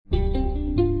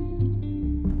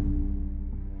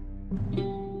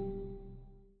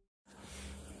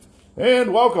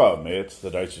And welcome. It's the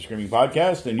Dice Are Screaming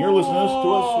podcast, and you're listening to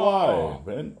us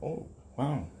live. And oh,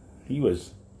 wow, he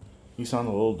sounded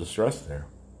a little distressed there.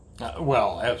 As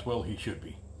well he should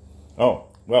be. Oh,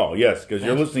 well, yes, because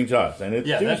you're listening to us, and it's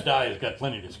Tuesday. That die has got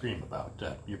plenty to scream about.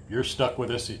 You're stuck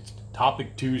with us. It's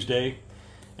Topic Tuesday,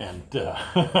 and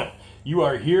you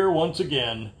are here once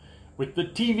again with the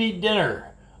TV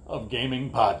dinner of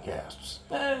gaming podcasts.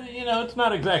 It's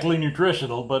not exactly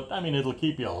nutritional, but I mean it'll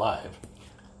keep you alive.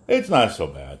 It's not so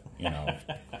bad,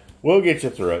 We'll get you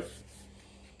through it.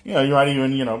 You might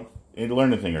even,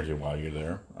 learn a thing or two while you're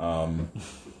there.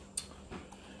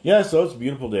 So it's a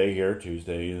beautiful day here,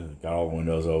 Tuesday. Got all the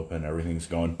windows open. Everything's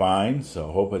going fine,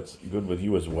 so hope it's good with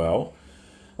you as well.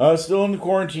 Still in the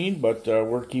quarantine, but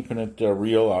we're keeping it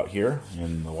real out here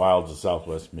in the wilds of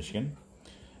Southwest Michigan.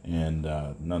 And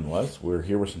nonetheless, we're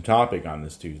here with some topic on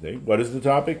this Tuesday. What is the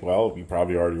topic? Well, you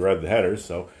probably already read the headers,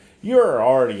 so you're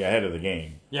already ahead of the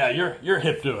game. Yeah, you're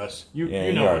hip to us. You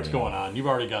know what's going on. You've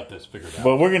already got this figured out.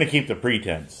 But we're going to keep the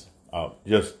pretense up,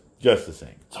 just the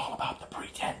same. It's all about the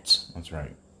pretense. That's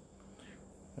right.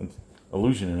 It's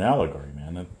illusion and allegory,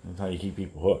 man. That's how you keep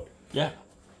people hooked. Yeah.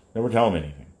 Never tell them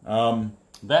anything.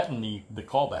 That and the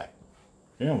callback.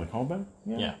 Yeah, the callback?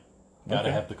 Yeah.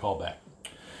 Gotta have the callback.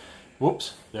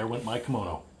 Whoops, there went my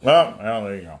kimono. Well,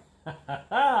 there you go.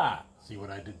 See what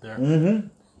I did there? Mm-hmm.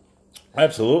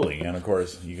 Absolutely, and of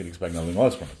course, you can expect nothing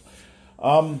less from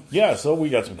us. So we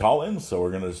got some call-ins, so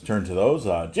we're going to just turn to those.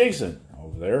 Jason,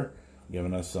 over there,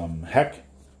 giving us some heck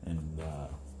and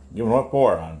giving what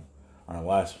for on our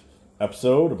last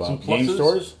episode about game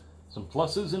stores. Some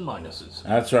pluses and minuses.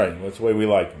 That's right. That's the way we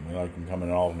like them. We like them coming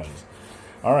in all of them.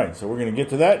 All right, so we're going to get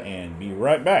to that and be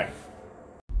right back.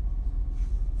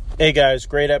 Hey guys,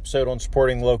 great episode on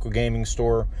supporting the local gaming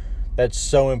store. That's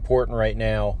so important right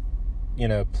now.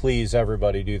 Please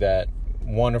everybody do that.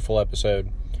 Wonderful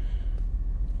episode.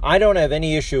 I don't have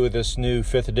any issue with this new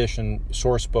 5th edition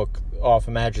source book off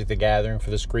of Magic the Gathering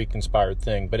for this Greek-inspired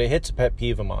thing, but it hits a pet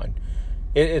peeve of mine.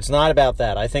 It's not about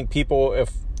that. I think people,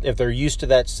 if they're used to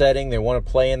that setting, they want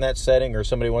to play in that setting, or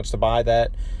somebody wants to buy that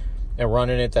and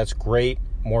run in it, that's great.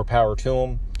 More power to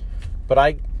them. But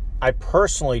I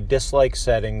personally dislike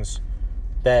settings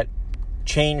that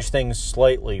change things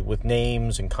slightly with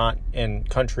names and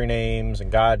country names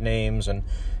and god names, and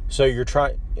so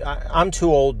I'm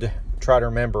too old to try to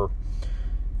remember,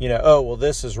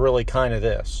 this is really kind of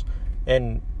this.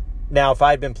 And now if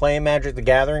I'd been playing Magic the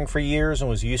Gathering for years and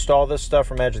was used to all this stuff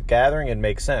from Magic the Gathering, it'd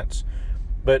make sense.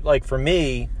 But like for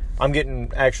me, I'm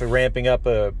actually ramping up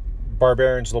a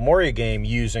Barbarians Lemuria game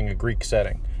using a Greek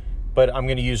setting, but I'm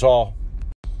going to use all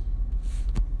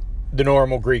the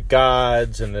normal Greek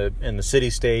gods and the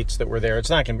city-states that were there. It's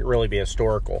not going to really be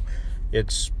historical.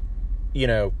 It's,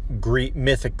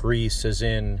 mythic Greece, as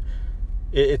in,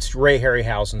 it's Ray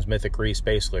Harryhausen's mythic Greece,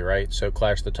 basically, right? So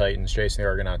Clash of the Titans, Jason the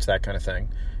Argonauts, that kind of thing.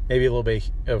 Maybe a little bit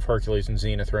of Hercules and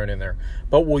Xena thrown in there.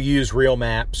 But we'll use real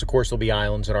maps. Of course, there'll be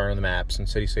islands that aren't on the maps and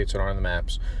city-states that aren't on the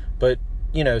maps. But,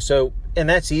 and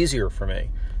that's easier for me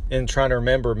in trying to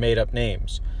remember made-up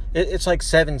names. It's like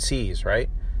 7 Seas, right?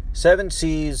 7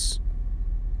 Seas,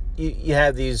 you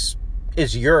have these,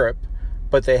 is Europe,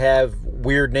 but they have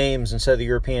weird names instead of the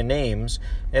European names,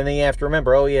 and then you have to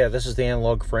remember, this is the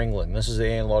analog for England, this is the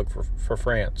analog for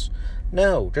France.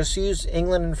 No, just use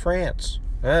England and France.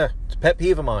 It's a pet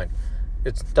peeve of mine.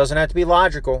 It doesn't have to be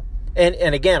logical.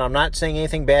 And again, I'm not saying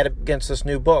anything bad against this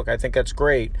new book. I think that's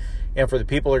great. And for the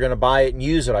people who are going to buy it and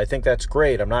use it, I think that's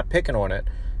great. I'm not picking on it.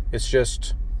 It's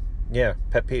just,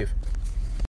 pet peeve.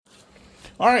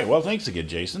 All right, well, thanks again,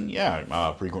 Jason.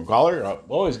 Frequent caller,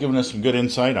 always giving us some good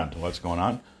insight onto what's going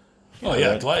on.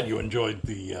 Glad you enjoyed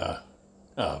the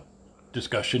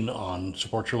discussion on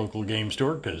support your local game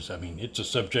store, because, it's a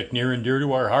subject near and dear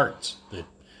to our hearts. That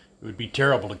it would be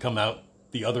terrible to come out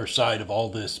the other side of all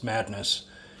this madness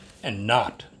and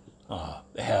not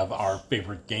have our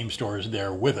favorite game stores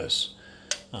there with us.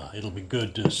 It'll be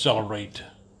good to celebrate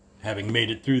having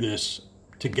made it through this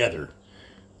together.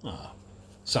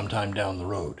 Sometime down the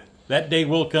road. That day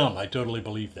will come. I totally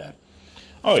believe that.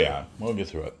 Oh, yeah. We'll get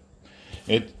through it.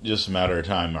 It's just a matter of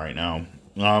time right now.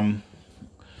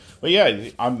 But yeah,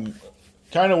 I'm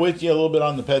kind of with you a little bit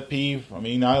on the pet peeve.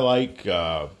 I like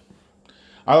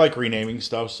renaming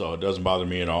stuff, so it doesn't bother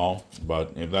me at all.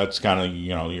 But if that's kind of,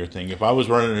 your thing. If I was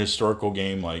running a historical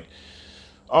game like,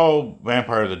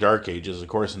 Vampire of the Dark Ages, of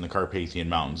course, in the Carpathian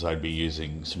Mountains, I'd be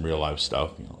using some real-life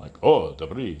stuff. The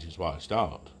bridge is washed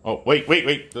out. Oh,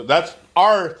 wait. That's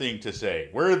our thing to say.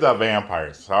 We're the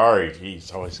vampires. Sorry,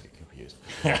 geez, always get confused.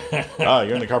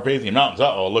 You're in the Carpathian Mountains.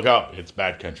 Uh-oh, look out. It's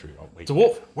bad country. Oh, wait. It's a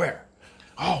wolf. Where?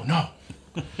 Oh, no.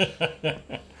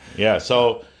 Yeah,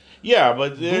 so, yeah,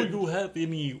 but... Do you have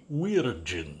any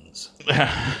weirgens?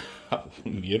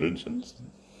 Weirgens?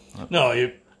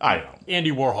 No, I know.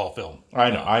 Andy Warhol film.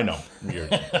 I know. Weird.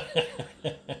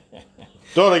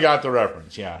 Totally got the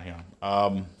reference. Yeah.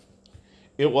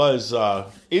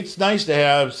 It's nice to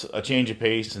have a change of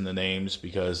pace in the names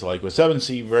because, like, with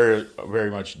 7C, very,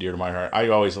 very much dear to my heart. I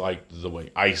always liked the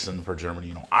way Eisen for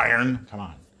Germany, iron, come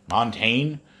on.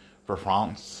 Montaigne for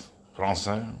France,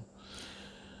 Francais.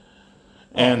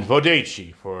 And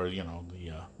Vodeci for, the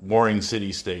warring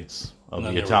city-states of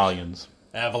the Italians.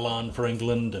 Avalon for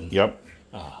England. And Yep.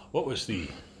 what was the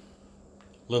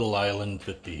little island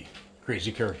that the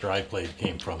crazy character I played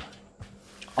came from?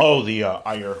 Oh, the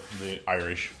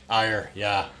Irish.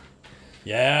 Yeah.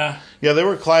 Yeah. Yeah, they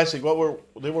were classic.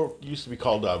 Used to be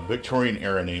called Victorian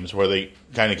era names, where they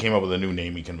kind of came up with a new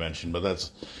naming convention, but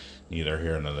that's neither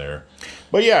here nor there.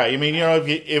 But yeah, I mean,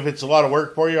 if it's a lot of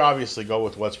work for you, obviously go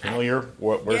with what's familiar,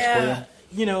 what works for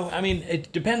you.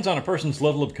 It depends on a person's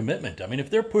level of commitment. I mean, if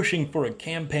they're pushing for a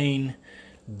campaign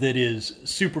that is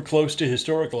super close to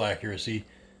historical accuracy,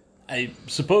 I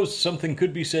suppose something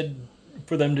could be said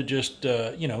for them to just,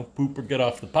 poop or get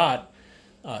off the pot,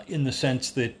 in the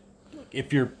sense that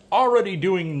if you're already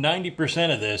doing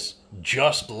 90% of this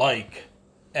just like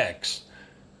X,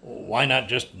 why not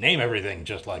just name everything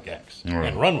just like X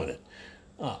and run with it?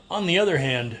 On the other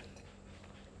hand,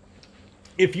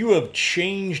 if you have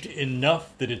changed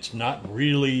enough that it's not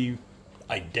really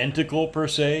identical per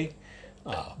se,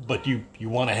 but you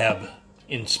want to have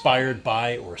inspired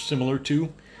by or similar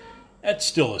to, that's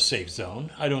still a safe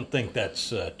zone. I don't think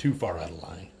that's too far out of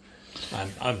line.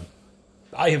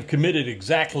 I have committed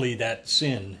exactly that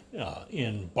sin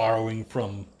in borrowing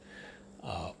from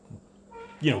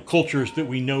cultures that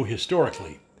we know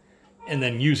historically, and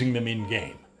then using them in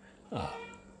game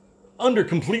under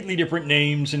completely different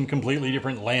names and completely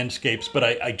different landscapes. But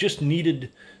I just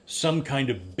needed some kind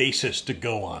of basis to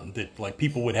go on that, like,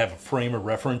 people would have a frame of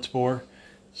reference for.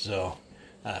 So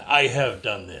I have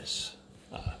done this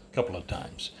a couple of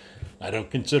times. I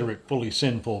don't consider it fully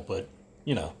sinful, but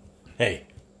hey,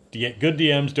 good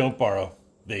DMs don't borrow;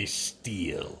 they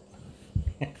steal.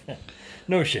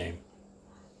 No shame.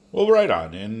 Well, right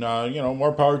on, and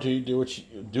more power to you.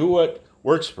 Do what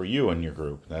works for you and your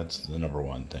group. That's the number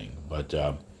one thing. But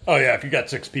oh yeah, if you got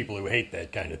 6 people who hate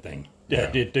that kind of thing,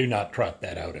 do not trot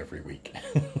that out every week.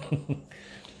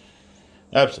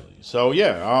 Absolutely. So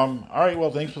yeah, all right.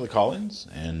 Well, thanks for the call-ins,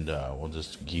 and we'll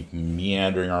just keep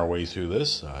meandering our way through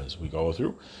this as we go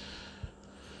through.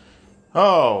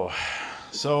 Oh,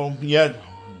 so yeah.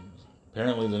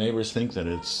 Apparently, the neighbors think that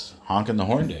it's honking the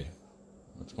horn day.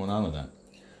 What's going on with that?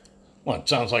 Well, it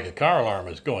sounds like a car alarm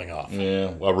is going off.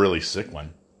 Yeah, well, a really sick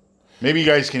one. Maybe you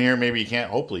guys can hear, maybe you can't.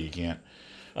 Hopefully you can't.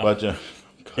 But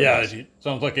yeah, it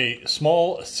sounds like a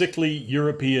small, sickly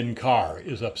European car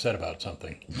is upset about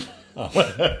something.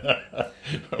 Like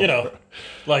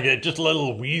just a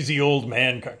little wheezy old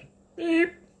man car.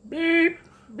 Beep, beep,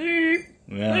 beep,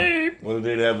 beep. Well,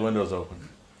 they'd have windows open.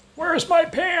 Where's my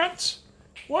pants?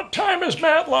 What time is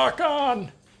Matlock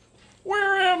on?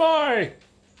 Where am I?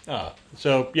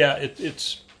 So yeah,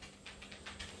 it's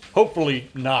hopefully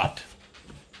not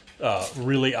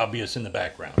really obvious in the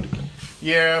background.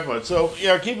 Yeah, but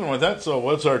keeping with that, so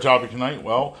what's our topic tonight?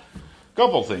 Well, a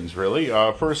couple things really.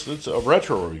 First, it's a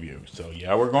retro review. So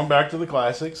yeah, we're going back to the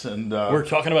classics, and we're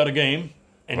talking about a game.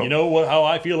 And you know how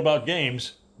I feel about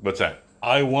games? What's that?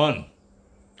 I won.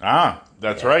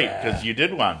 That's right, because you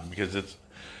did win, because it's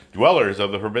Dwellers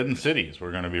of the Forbidden Cities.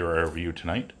 We're going to be our review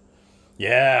tonight.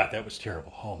 Yeah, that was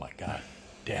terrible. Oh my God.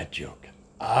 Dad joke.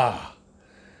 I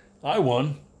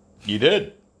won. You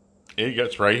did. It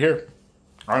gets right here.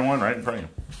 I won right in front of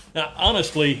you. Now,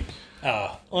 honestly,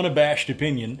 unabashed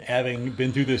opinion, having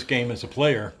been through this game as a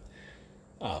player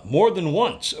more than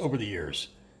once over the years,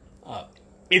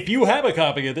 if you have a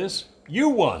copy of this, you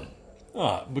won.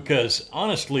 Because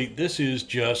honestly, this is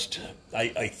just,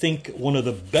 I think, one of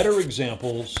the better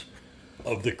examples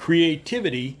of the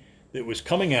creativity that was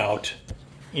coming out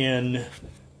in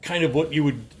kind of what you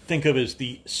would think of as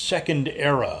the second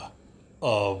era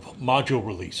of module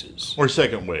releases. Or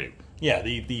second wave. Yeah,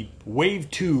 the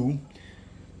Wave 2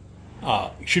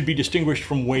 should be distinguished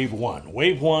from Wave 1.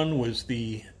 Wave 1 was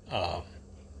the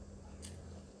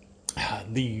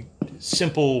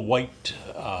simple white...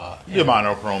 the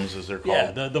monochromes, as they're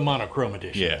called. Yeah, the monochrome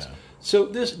editions. Yeah. So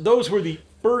those were the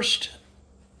first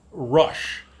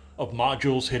rush of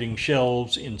modules hitting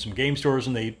shelves in some game stores,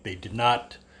 and they did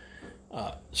not...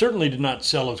 certainly did not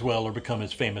sell as well or become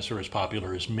as famous or as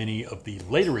popular as many of the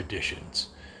later editions.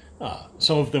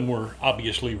 Some of them were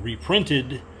obviously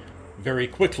reprinted very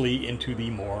quickly into the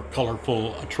more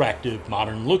colorful, attractive,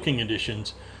 modern-looking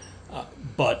editions.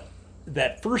 But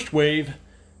that first wave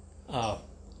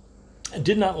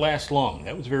did not last long.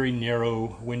 That was a very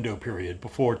narrow window period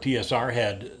before TSR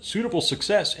had suitable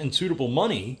success and suitable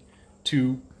money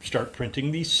to start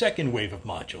printing the second wave of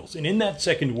modules. And in that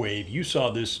second wave, you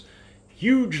saw this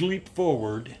huge leap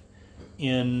forward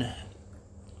in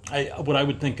what I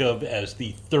would think of as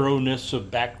the thoroughness of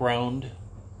background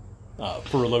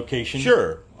for a location.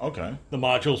 Sure. Okay. The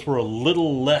modules were a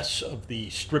little less of the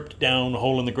stripped down,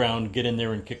 hole in the ground, get in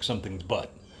there and kick something's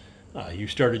butt. You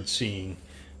started seeing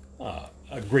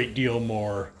a great deal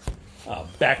more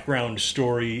background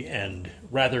story and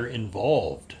rather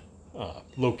involved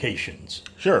locations.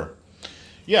 Sure.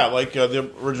 Yeah, like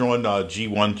the original one,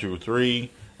 G1 through 3.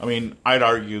 I mean, I'd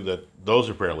argue that those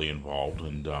are fairly involved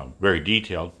and very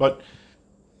detailed, but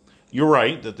you're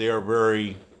right that they are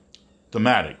very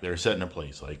thematic. They're set in a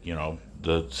place. Like,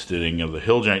 the sitting of the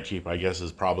Hill Giant Chief, I guess,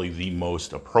 is probably the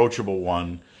most approachable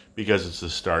one because it's the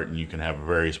start and you can have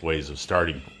various ways of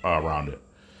starting around it.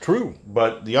 True.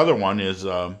 But the other one is,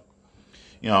 the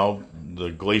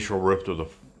Glacial Rift of the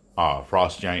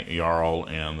Frost Giant Jarl,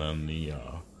 and then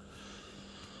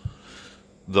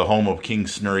the home of King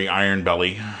Snurry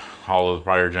Ironbelly, Hall of the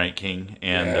Fire Giant King.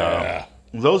 And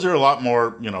those are a lot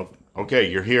more,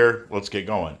 okay, you're here, let's get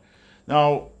going.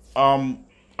 Now,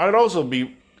 I'd also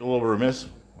be a little remiss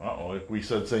if we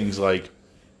said things like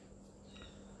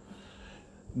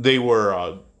they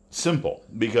were simple,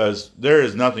 because there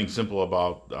is nothing simple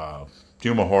about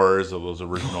Doom of Horrors of those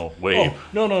original wave.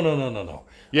 Oh, no.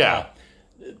 Yeah.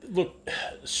 Look,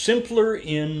 simpler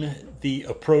in the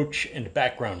approach and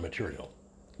background material.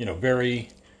 Very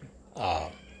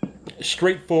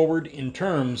straightforward in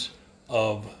terms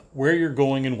of where you're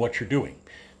going and what you're doing.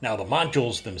 Now, the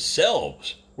modules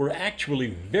themselves were actually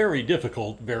very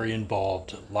difficult, very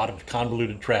involved, a lot of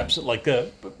convoluted traps. Like,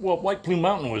 White Plume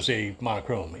Mountain was a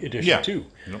monochrome edition, too.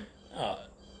 Yep.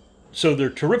 So they're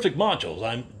terrific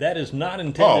modules. That is not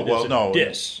intended as a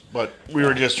diss. But we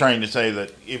were just trying to say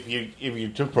that if you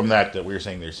took from that we were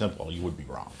saying they're simple, you would be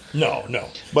wrong. No.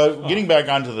 But getting back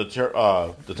onto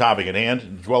the topic at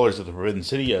hand, Dwellers of the Forbidden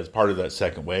City as part of that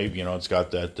second wave, it's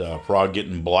got that frog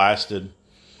getting blasted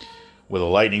with a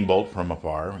lightning bolt from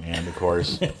afar, and of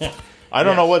course, I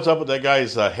don't know what's up with that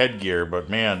guy's headgear, but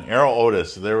man, Errol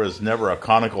Otis, there was never a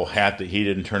conical hat that he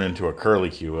didn't turn into a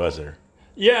curlicue, was there?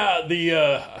 Yeah,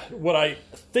 the what I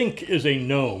think is a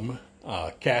gnome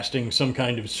casting some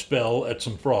kind of spell at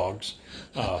some frogs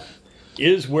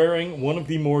is wearing one of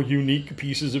the more unique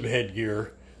pieces of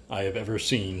headgear I have ever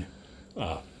seen.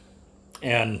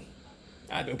 It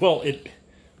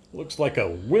looks like a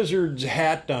wizard's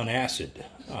hat on acid.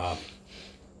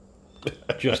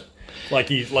 Just like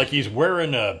he's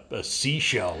wearing a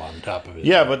seashell on top of it.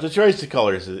 Yeah, but the choice of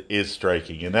colors is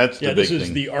striking, and that's the big thing. This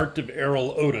is the art of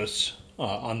Errol Otis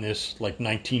on this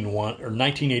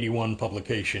 1981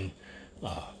 publication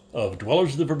of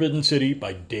Dwellers of the Forbidden City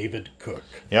by David Cook.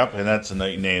 Yep, and that's a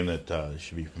name that you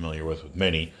should be familiar with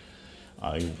many.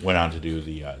 He went on to do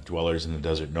the Dwellers in the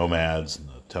Desert Nomads and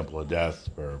the Temple of Death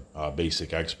for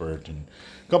Basic Expert, and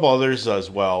a couple others as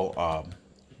well.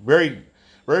 Very,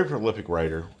 very prolific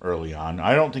writer early on.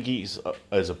 I don't think he's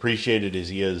as appreciated as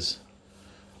he is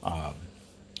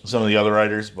some of the other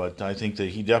writers, but I think that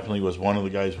he definitely was one of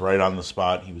the guys right on the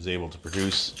spot. He was able to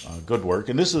produce good work,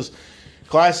 and this is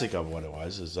classic of what it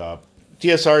was. Is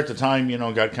TSR at the time,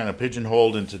 got kind of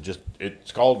pigeonholed into just,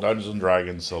 it's called Dungeons and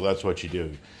Dragons, so that's what you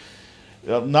do.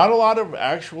 Not a lot of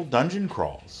actual dungeon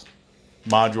crawls.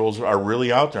 Modules are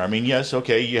really out there. I mean, yes,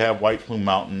 okay, you have White Plume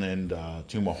Mountain and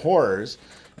Tomb of Horrors,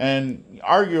 and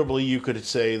arguably you could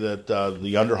say that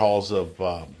the underhalls of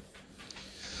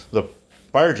the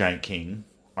Fire Giant King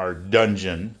are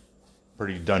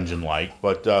pretty dungeon-like,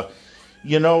 but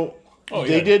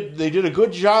they did a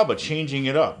good job of changing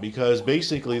it up, because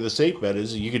basically the safe bet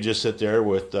is you could just sit there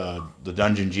with the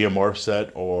Dungeon Geomorph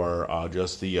set or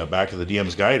just the back of the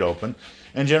DM's Guide open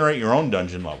and generate your own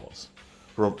dungeon levels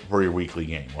for your weekly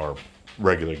game or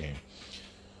regular game.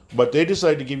 But they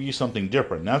decided to give you something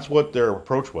different. And that's what their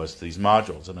approach was to these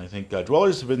modules. And I think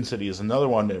Dwellers of the Forbidden City is another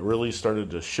one that really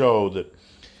started to show that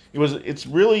it's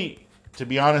really, to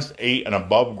be honest, an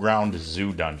above-ground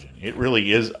zoo dungeon. It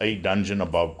really is a dungeon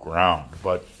above ground,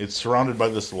 but it's surrounded by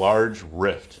this large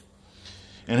rift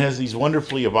and has these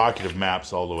wonderfully evocative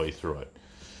maps all the way through it.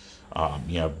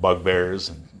 You have bugbears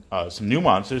and some new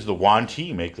monsters. The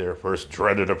Yuan-Ti make their first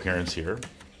dreaded appearance here.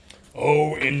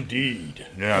 Oh, indeed.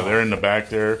 Yeah, they're in the back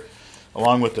there,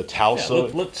 along with the Talsa. Yeah,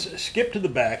 let's skip to the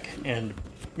back and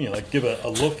give a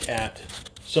look at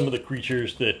some of the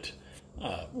creatures that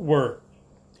were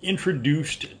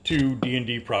introduced to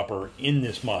D&D proper in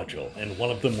this module, and one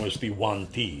of them was the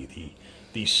Wanti,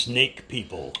 the snake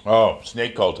people. Oh,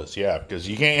 snake cultists, yeah, because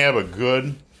you can't have a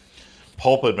good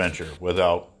pulp adventure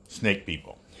without snake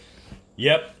people.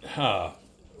 Yep.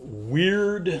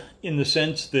 Weird in the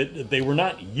sense that they were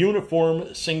not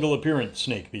uniform single appearance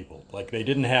snake people. Like, they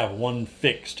didn't have one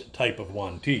fixed type of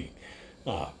Wanti.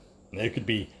 They could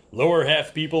be lower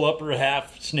half people, upper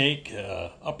half snake,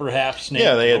 upper half snake.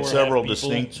 Yeah, they had several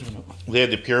distinct. They had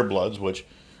the purebloods, which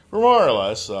were more or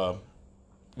less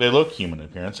they look human in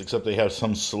appearance, except they have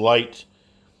some slight,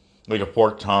 like a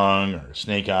forked tongue or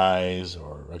snake eyes,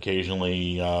 or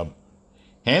occasionally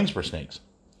hands for snakes.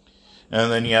 And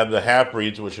then you have the half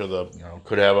breeds, which are the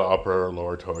could have an upper or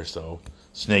lower torso,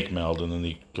 snake meld, and then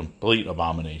the complete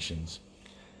abominations,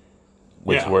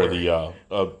 which were the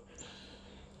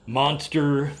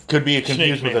monster could be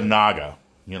confused with a naga.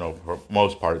 For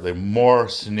most part, they're more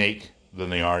snake than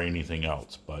they are anything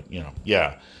else. But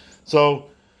yeah. So,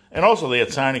 and also they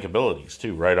had psionic abilities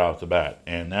too, right off the bat,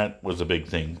 and that was a big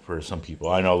thing for some people.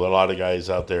 I know that a lot of guys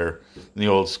out there in the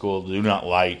old school do not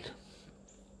like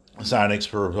psionics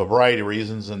for a variety of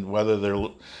reasons, and whether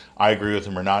I agree with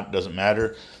them or not doesn't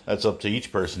matter. That's up to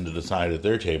each person to decide at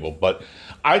their table. But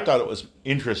I thought it was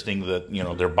interesting that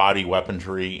their body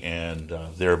weaponry and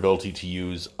their ability to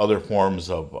use other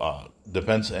forms of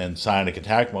defense and psionic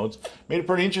attack modes made it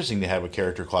pretty interesting to have a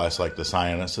character class like the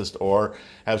Psionicist, or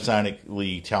have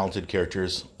psionically talented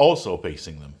characters also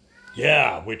facing them.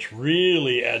 Yeah, which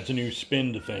really adds a new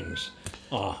spin to things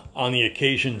on the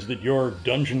occasions that you're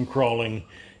dungeon crawling.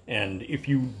 And if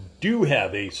you do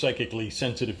have a psychically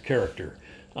sensitive character,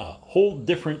 whole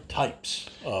different types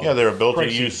of their ability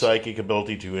crises. to use psychic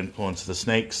ability to influence the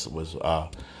snakes was a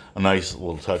nice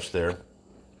little touch there.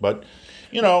 But,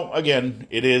 again,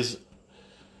 it is...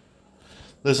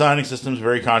 The psionic system is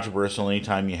very controversial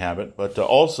anytime you have it. But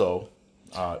also,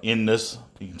 in this,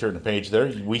 you can turn the page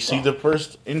there, we see the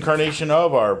first incarnation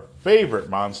of our favorite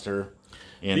monster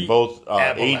in both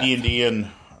AD&D and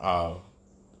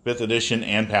 5th edition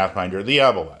and Pathfinder, the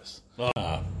Aboleth.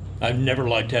 I've never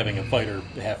liked having a fighter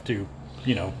have to,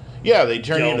 Yeah, they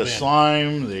turn you into in.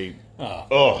 slime. They're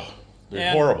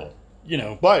horrible.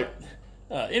 But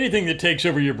anything that takes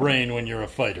over your brain when you're a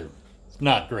fighter,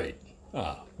 not great.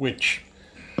 Which,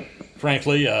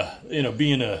 frankly,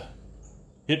 being a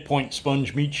hit point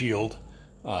sponge meat shield,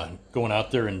 going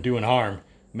out there and doing harm,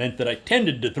 meant that I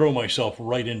tended to throw myself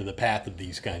right into the path of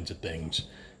these kinds of things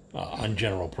on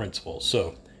general principles.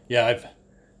 So, yeah,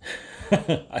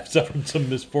 I've suffered some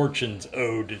misfortunes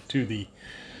owed to the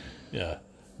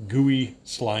gooey,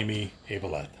 slimy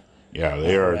Aboleth. Yeah,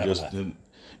 they are just...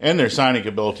 And their psionic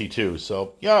ability, too.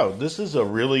 So, yeah, this is a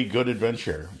really good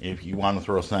adventure if you want to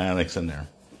throw psionics in there.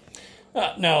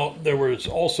 Now, there was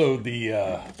also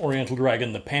the Oriental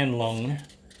Dragon, the Panlung,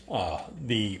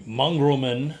 the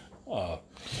Mongrelman,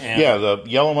 and... the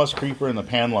Yellow Musk Creeper and the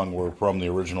Panlung were from the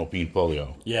original Fiend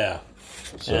Folio. Yeah,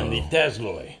 and the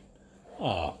Tazloi,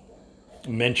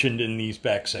 mentioned in these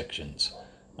back sections,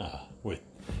 with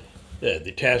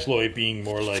the Tazloi being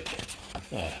more like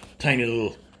tiny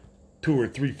little 2 or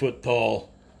 3 foot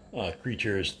tall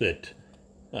creatures that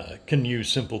can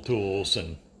use simple tools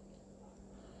and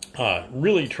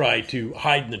really try to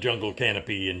hide in the jungle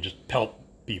canopy and just pelt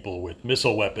people with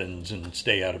missile weapons and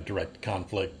stay out of direct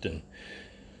conflict. And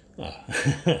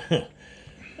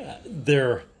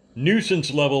they're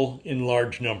nuisance level in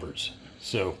large numbers.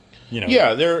 So,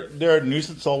 Yeah, they're a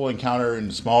nuisance level encounter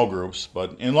in small groups,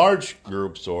 but in large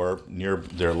groups or near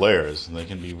their lairs, they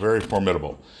can be very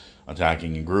formidable,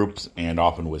 attacking in groups and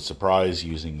often with surprise,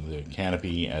 using the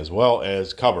canopy as well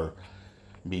as cover.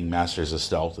 Being masters of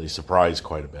stealth, they surprise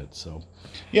quite a bit. So,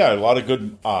 yeah, a lot of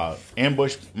good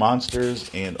ambush monsters,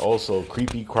 and also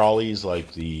creepy crawlies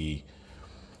like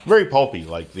very pulpy,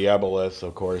 like the Aboleth,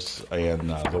 of course, and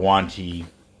the Wanti,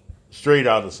 straight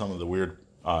out of some of the weird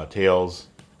tales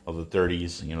of the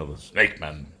 30s, the Snake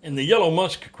Men. And the Yellow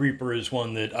Musk Creeper is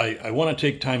one that I want to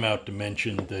take time out to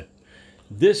mention that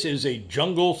this is a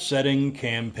jungle setting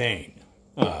campaign.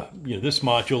 This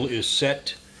module is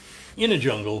set in a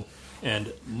jungle,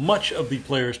 and much of the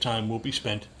player's time will be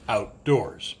spent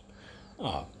outdoors.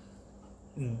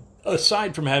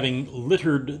 Aside from having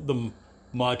littered the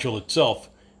module itself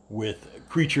with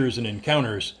creatures and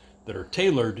encounters that are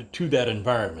tailored to that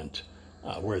environment,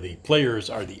 where the players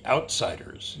are the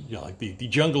outsiders. Like the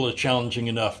jungle is challenging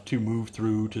enough to move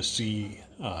through, to see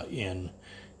in,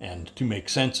 and to make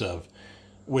sense of,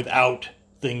 without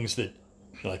things that,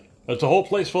 it's a whole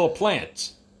place full of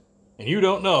plants. And you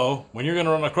don't know when you're going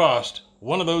to run across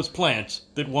one of those plants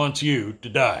that wants you to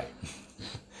die.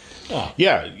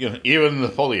 Yeah, even the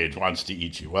foliage wants to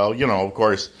eat you. Well, of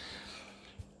course,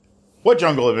 what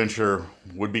jungle adventure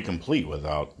would be complete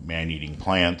without man-eating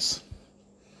plants?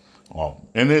 Well,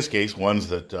 in this case, ones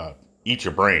that eat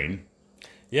your brain.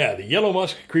 Yeah, the yellow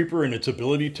musk creeper and its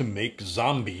ability to make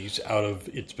zombies out of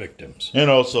its victims. And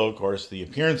also, of course, the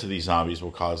appearance of these zombies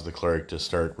will cause the cleric to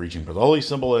start reaching for the holy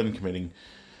symbol and committing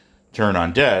turn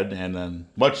undead, and then,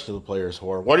 much to the player's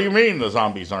horror, what do you mean the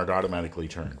zombies aren't automatically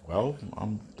turned? Well,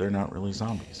 they're not really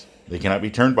zombies. They cannot be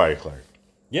turned by a cleric.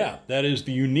 Yeah, that is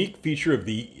the unique feature of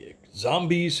the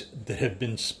zombies that have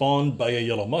been spawned by a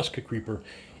yellow musk creeper.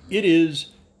 It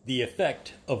is the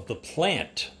effect of the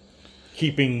plant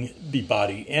keeping the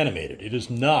body animated. It is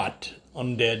not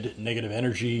undead, negative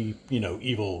energy,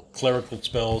 evil clerical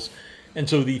spells. And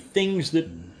so the things that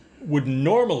would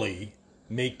normally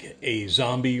make a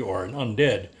zombie or an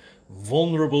undead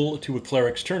vulnerable to a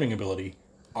cleric's turning ability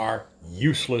are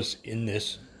useless in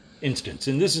this instance.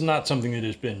 And this is not something that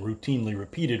has been routinely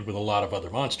repeated with a lot of other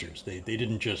monsters. They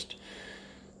didn't just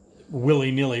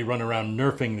willy-nilly run around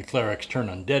nerfing the cleric's turn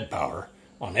undead power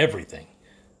on everything.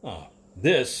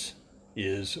 This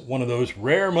is one of those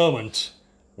rare moments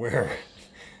where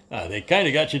they kind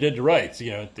of got you dead to rights.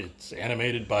 It's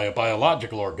animated by a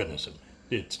biological organism.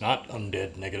 It's not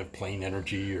undead, negative plane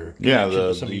energy or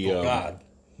some evil god.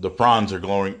 The prawns are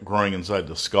growing inside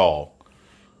the skull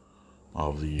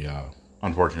of the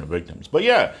unfortunate victims. But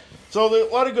yeah, so there are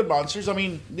a lot of good monsters. I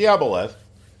mean, the Aboleth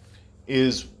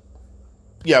is,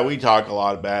 we talk a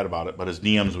lot bad about it, but as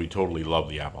DMs, we totally love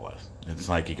the Aboleth. Its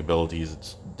psychic abilities,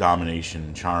 its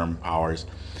domination, charm powers,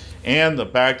 and the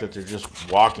fact that they're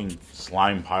just walking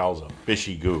slime piles of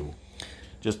fishy goo.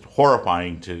 Just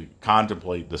horrifying to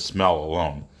contemplate the smell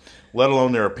alone, let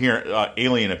alone their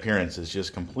alien appearance is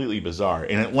just completely bizarre.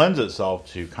 And it lends itself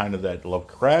to kind of that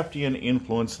Lovecraftian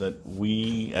influence that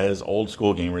we as old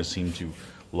school gamers seem to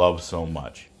love so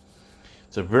much.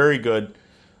 It's a very good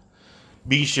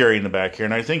bestiary in the back here,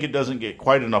 and I think it doesn't get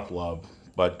quite enough love.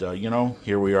 But,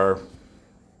 here we are,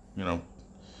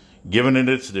 giving it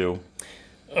its due.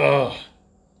 Yeah,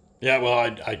 well,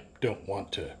 I don't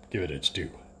want to give it its due.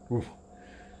 Oof.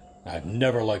 I've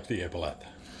never liked the Aboleth.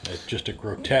 It's just a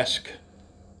grotesque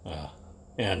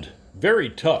and very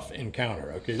tough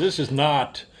encounter. Okay, this is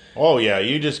not... Oh, yeah,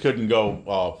 you just couldn't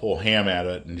go full ham at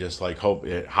it and just, hope...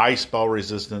 high spell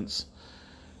resistance.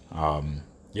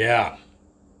 Yeah.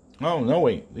 Oh, no,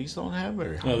 wait. These don't have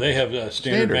very high. No, they have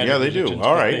standard. Yeah, they do.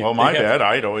 All right. Well, my bad.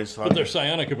 I'd always thought... But their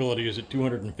psionic ability is at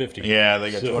 250. Yeah,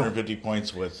 they got 250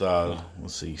 points with,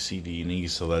 let's see, C, D, and E,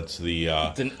 so that's the...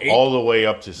 it's all the way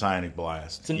up to Psionic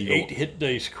Blast. It's an 8-hit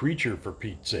dice creature, for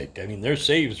Pete's sake. I mean, their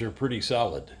saves are pretty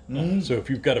solid. So if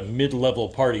you've got a mid-level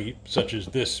party, such as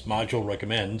this module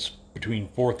recommends, between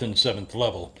 4th and 7th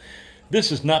level,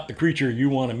 this is not the creature you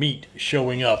want to meet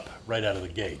showing up right out of the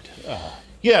gate.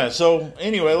 Yeah, so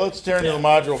anyway, let's turn to the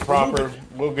module proper.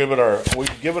 We've given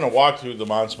a walkthrough of the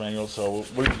monster manual, so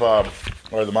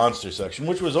or the monster section,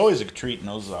 which was always a treat in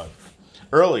those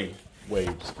early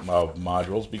waves of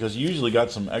modules, because you usually got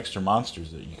some extra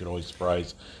monsters that you could always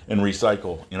surprise and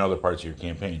recycle in other parts of your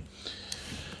campaign.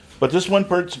 But this one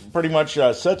pretty much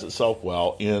sets itself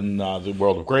well in the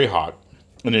world of Greyhawk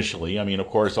initially. I mean, of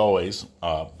course, always,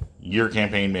 your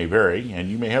campaign may vary, and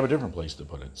you may have a different place to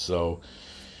put it. So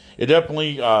it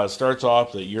definitely starts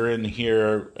off that you're in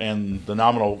here, and the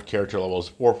nominal character level is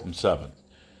 4 from 7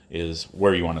 is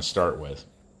where you want to start with.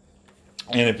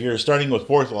 And if you're starting with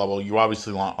 4th level, you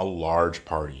obviously want a large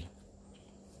party.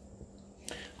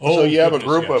 So you have a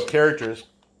group of characters.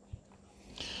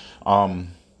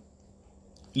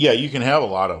 You can have a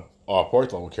lot of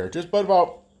 4th level characters, but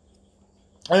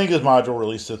I think this module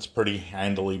really sits pretty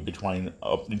handily between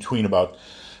about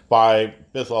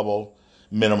 5th level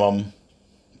minimum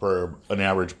for an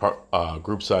average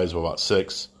group size of about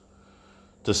 6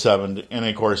 to 7, and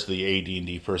of course the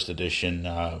AD&D First Edition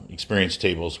experience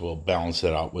tables will balance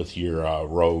that out with your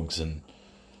rogues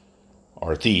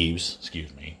or thieves.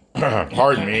 Excuse me,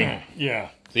 pardon me. Yeah,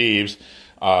 thieves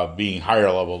being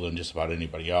higher level than just about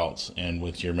anybody else, and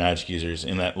with your magic users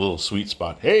in that little sweet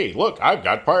spot. Hey, look, I've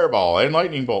got Fireball and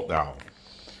Lightning Bolt now.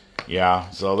 Yeah,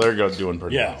 so they're doing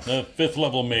pretty well. Yeah, the 5th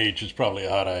level mage is probably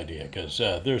a hot idea, because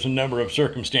there's a number of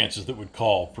circumstances that would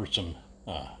call for some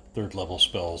 3rd level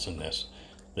spells in this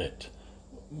that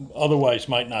otherwise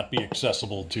might not be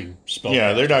accessible to spellcasters.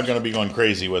 Yeah, they're not going to be going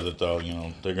crazy with it, though.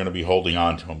 They're going to be holding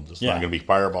on to them. It's not going to be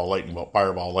Fireball,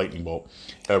 Lightning Bolt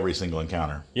every single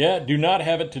encounter. Yeah, do not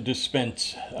have it to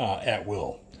dispense at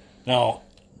will. Now,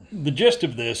 the gist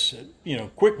of this,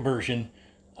 quick version,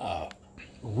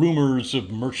 rumors of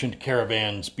merchant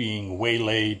caravans being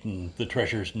waylaid and the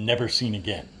treasures never seen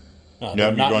again.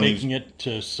 They're not making it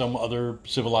to some other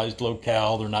civilized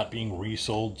locale. They're not being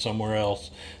resold somewhere else.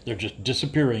 They're just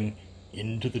disappearing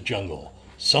into the jungle.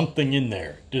 Something in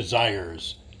there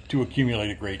desires to accumulate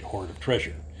a great hoard of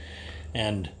treasure.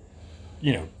 And,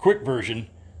 quick version,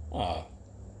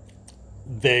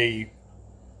 they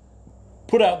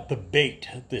put out the bait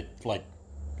that,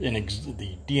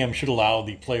 the DM should allow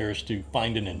the players to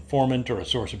find an informant or a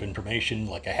source of information,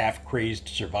 like a half-crazed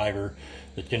survivor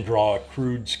that can draw a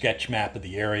crude sketch map of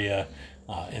the area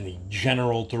and the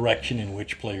general direction in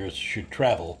which players should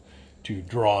travel to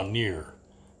draw near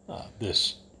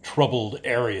this troubled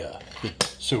area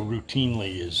that so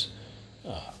routinely is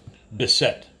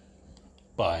beset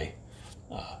by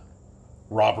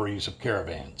robberies of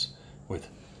caravans with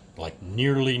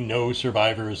nearly no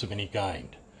survivors of any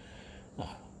kind.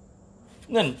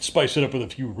 And then spice it up with a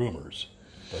few rumors.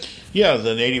 But yeah,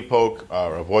 the native folk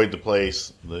avoid the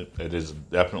place. It is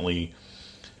definitely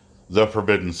the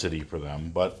forbidden city for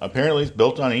them. But apparently it's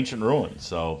built on ancient ruins.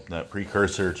 So that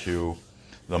precursor to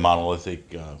the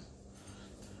monolithic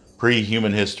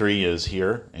pre-human history is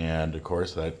here. And, of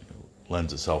course, that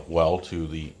lends itself well to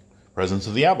the presence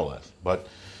of the aboleth. But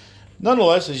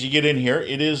nonetheless, as you get in here,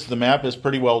 the map is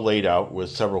pretty well laid out with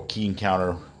several key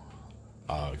encounter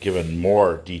given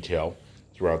more detail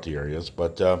throughout the areas.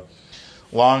 But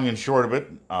long and short of it,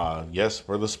 yes,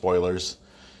 for the spoilers,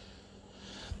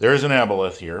 there is an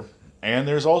aboleth here, and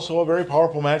there's also a very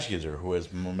powerful magic user who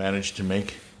has managed to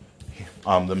make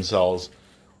themselves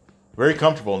very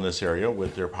comfortable in this area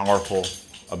with their powerful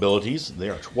abilities. They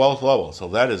are 12th level, so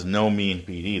that is no mean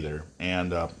feat either.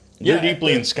 And they're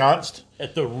deeply ensconced.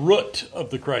 At the root of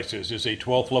the crisis is a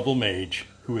 12th level mage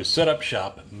who has set up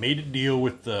shop, made a deal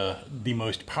with the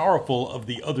most powerful of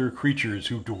the other creatures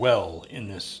who dwell in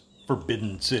this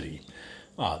forbidden city.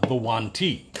 The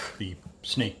Wanti, the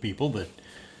snake people that...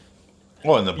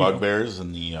 Well, and the bugbears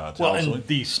and the Talsoi. And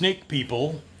the snake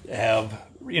people have,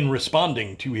 in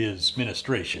responding to his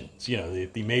ministrations,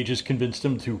 the mages convinced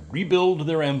them to rebuild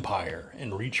their empire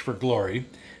and reach for glory.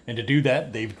 And to do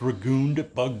that, they've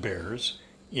dragooned bugbears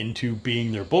into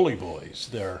being their bully boys,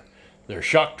 their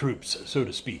shock troops, so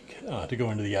to speak, to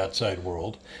go into the outside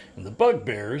world. And the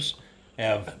bugbears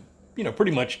have,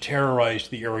 pretty much terrorized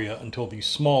the area until the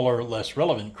smaller, less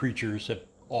relevant creatures have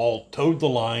all towed the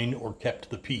line or kept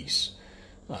the peace.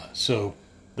 So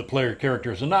the player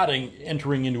characters are not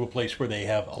entering into a place where they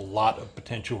have a lot of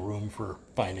potential room for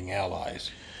finding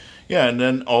allies. Yeah, and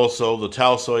then also the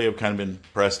Talsoi have kind of been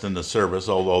pressed into service,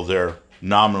 although they're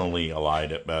nominally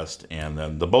allied at best. And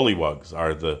then the Bullywugs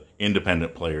are the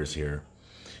independent players here.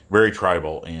 Very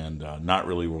tribal and not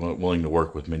really willing to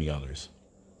work with many others.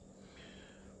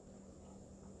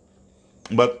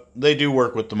 But they do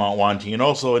work with the Montwanti, and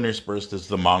also interspersed is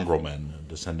the Mongrel Men,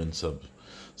 descendants of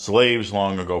slaves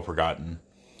long ago forgotten.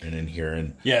 And in here,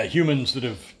 and humans that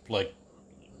have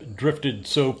drifted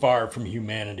so far from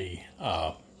humanity,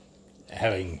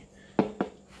 having,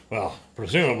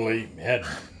 presumably had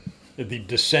the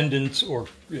descendants or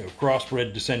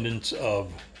crossbred descendants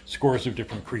of scores of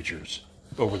different creatures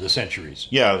over the centuries.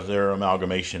 Yeah, they're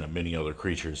amalgamation of many other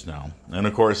creatures now. And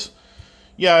of course,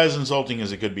 as insulting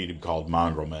as it could be to be called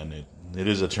mongrel men, it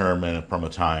is a term from a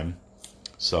time.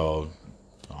 So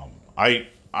I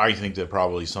think that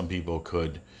probably some people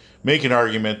could make an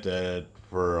argument that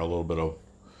for a little bit of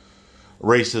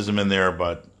racism in there,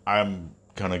 but I'm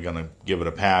kind of going to give it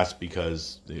a pass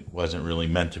because it wasn't really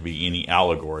meant to be any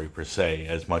allegory per se,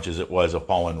 as much as it was a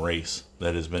fallen race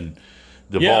that has been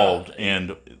devolved. Yeah,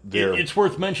 and it's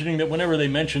worth mentioning that whenever they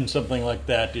mention something like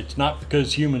that, it's not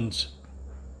because humans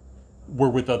were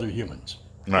with other humans.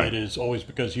 Right. It is always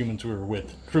because humans were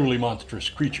with truly monstrous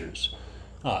creatures.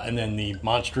 And then the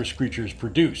monstrous creatures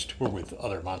produced were with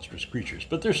other monstrous creatures.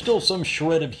 But there's still some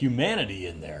shred of humanity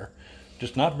in there,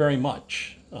 just not very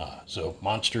much. So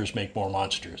monsters make more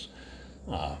monsters.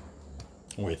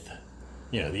 With,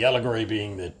 the allegory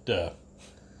being that,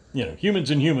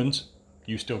 humans and humans,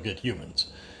 you still get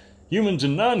humans. Humans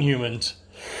and non-humans,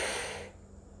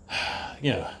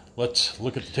 let's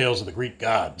look at the tales of the Greek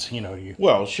gods.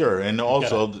 Well, sure, and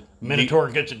also Minotaur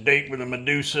gets a date with a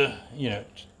Medusa.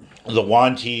 The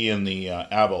Wanti and the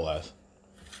Aboleth.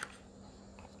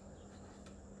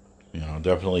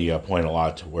 Definitely point a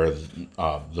lot to where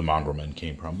the mongrel men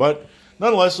came from. But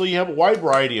nonetheless, so you have a wide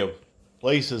variety of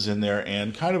places in there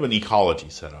and kind of an ecology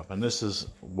setup. And this is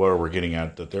where we're getting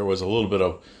at, that there was a little bit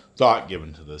of thought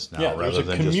given to this now. Yeah, rather there's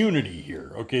than a community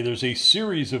here. Okay, there's a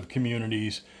series of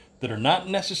communities that are not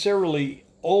necessarily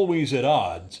always at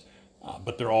odds,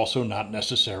 but they're also not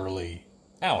necessarily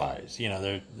allies.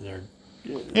 They're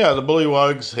Yeah, the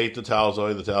bullywugs hate the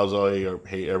Talzoi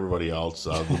hate everybody else.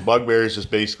 The bugbears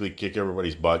just basically kick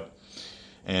everybody's butt.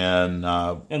 And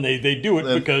they do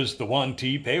it because the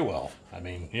Yuan-ti pay well. I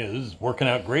mean, yeah, this is working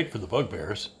out great for the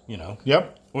bugbears, you know.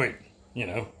 Yep. Wait, you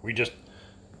know, we just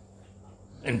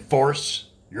enforce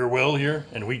your will here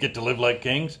and we get to live like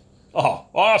kings? Oh,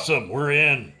 awesome, we're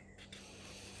in.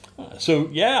 So,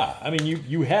 yeah, I mean,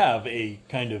 you have a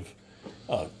kind of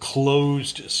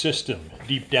closed system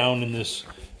deep down in this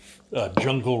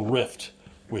jungle rift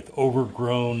with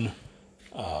overgrown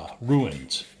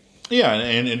ruins. Yeah,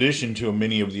 and in addition to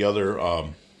many of the other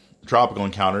tropical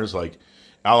encounters like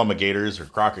alligators or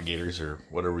crocodigators or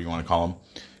whatever you want to call them.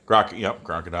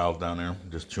 Crocodiles down there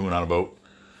just chewing on a boat.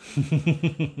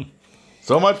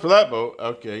 So much for that boat.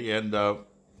 Okay, and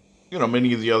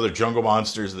many of the other jungle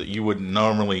monsters that you would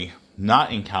normally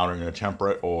not encounter in a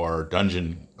temperate or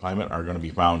dungeon climate are going to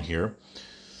be found here.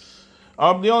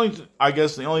 The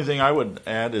only thing I would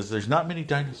add is there's not many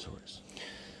dinosaurs.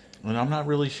 And I'm not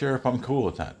really sure if I'm cool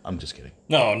with that. I'm just kidding.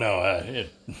 No,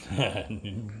 it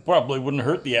probably wouldn't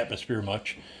hurt the atmosphere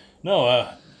much. No,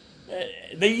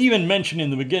 they even mention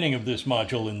in the beginning of this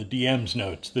module in the DM's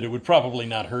notes that it would probably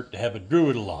not hurt to have a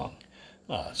druid along.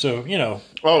 So, you know,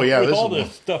 oh, yeah, with all the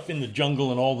stuff in the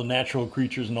jungle and all the natural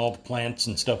creatures and all the plants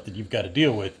and stuff that you've got to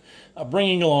deal with,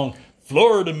 bringing along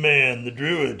Florida Man, the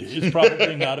druid, is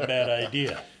probably not a bad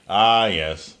idea. Ah,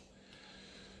 yes.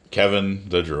 Kevin,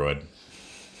 the druid.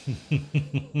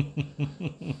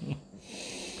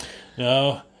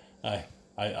 No, I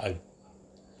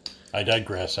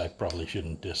digress. I probably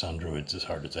shouldn't diss on druids as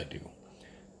hard as I do.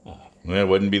 It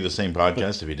wouldn't be the same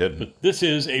podcast if he didn't. But this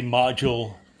is a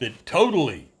module that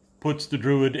totally puts the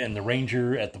druid and the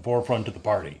ranger at the forefront of the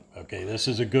party. Okay, this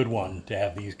is a good one to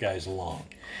have these guys along.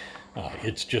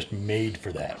 It's just made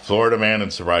for that. Florida Man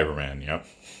and Survivor Man, yep.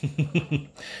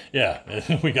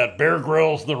 Yeah, we got Bear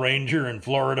Grylls, the ranger, and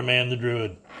Florida Man, the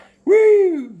druid.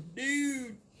 Woo,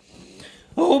 dude!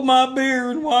 Hold my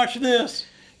beer and watch this.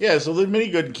 Yeah, so there's many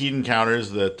good key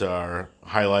encounters that are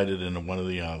highlighted in one of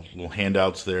the little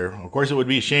handouts there. Of course, it would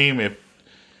be a shame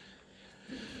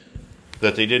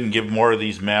that they didn't give more of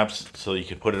these maps so you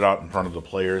could put it out in front of the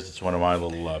players. It's one of my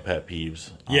little pet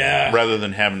peeves. Yeah. Rather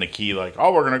than having a key like,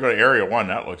 oh, we're going to go to Area 1.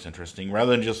 That looks interesting.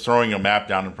 Rather than just throwing a map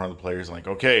down in front of the players like,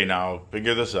 okay, now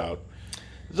figure this out.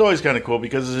 It's always kind of cool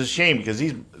because it's a shame because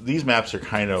these maps are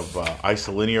kind of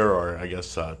isolinear or, I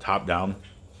guess, top-down.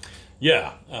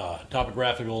 Yeah,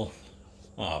 topographical,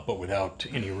 but without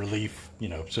any relief, you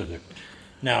know, so that...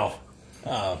 Now,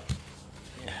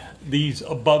 these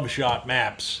above-shot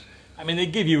maps... I mean, they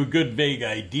give you a good vague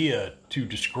idea to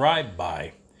describe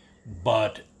by,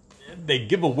 but they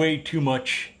give away too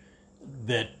much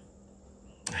that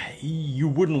you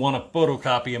wouldn't want to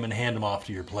photocopy them and hand them off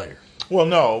to your player. Well,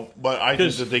 no, but I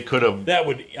think that they could have... That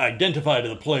would identify to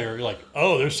the player, like,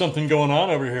 oh, there's something going on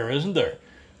over here, isn't there?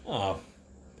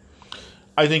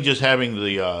 I think just having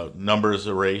the numbers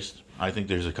erased, I think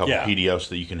there's a couple PDFs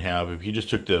that you can have. If you just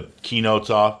took the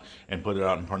keynotes off and put it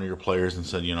out in front of your players and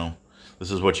said, you know, this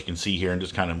is what you can see here, and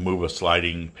just kind of move a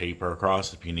sliding paper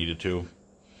across if you needed to.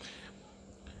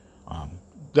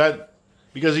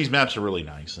 Because these maps are really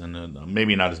nice, and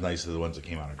maybe not as nice as the ones that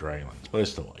came out of Dragonlance, but I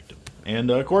still liked them. And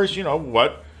of course, you know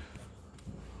what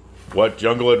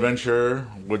jungle adventure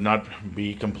would not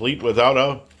be complete without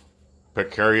a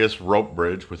precarious rope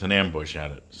bridge with an ambush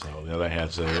at it? So the other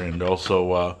hat's there, and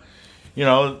also,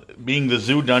 being the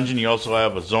zoo dungeon, you also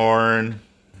have a Zorn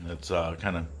that's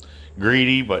kind of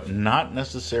greedy, but not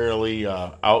necessarily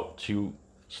out to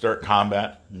start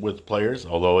combat with players,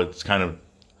 although it's kind of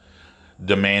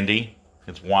demanding.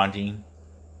 It's wanting.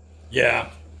 Yeah.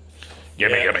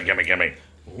 Gimme.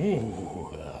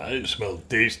 Ooh, I smell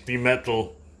tasty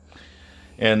metal.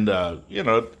 And,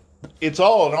 it's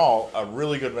all in all a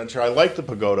really good venture. I like the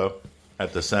pagoda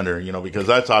at the center, because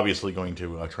that's obviously going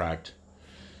to attract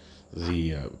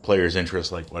the player's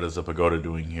interest, like what is the pagoda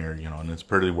doing here, and it's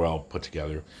pretty well put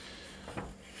together.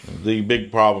 The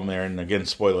big problem there, and again,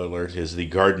 spoiler alert, is the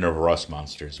Garden of Rust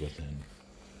monsters within.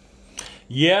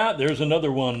 Yeah, there's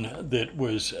another one that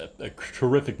was a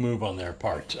terrific move on their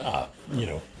part.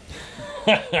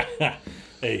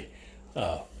 A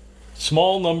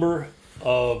small number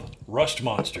of rust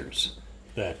monsters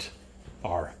that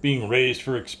are being raised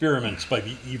for experiments by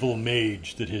the evil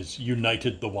mage that has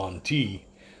united the Yuan-ti.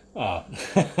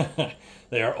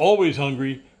 They are always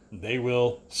hungry. They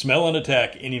will smell and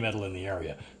attack any metal in the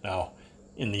area. Now,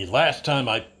 in the last time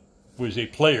I was a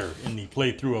player in the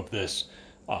playthrough of this,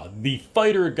 the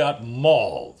fighter got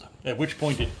mauled, at which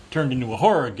point it turned into a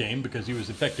horror game because he was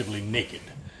effectively naked.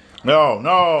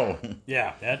 No.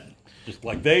 Yeah, Just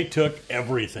like they took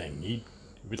everything.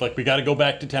 We got to go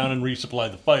back to town and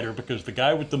resupply the fighter because the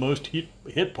guy with the most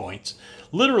hit points,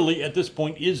 literally at this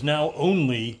point, is now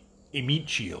only a meat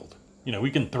shield.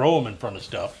 We can throw him in front of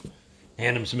stuff,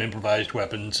 hand him some improvised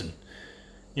weapons, and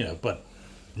but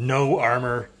no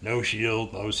armor, no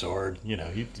shield, no sword.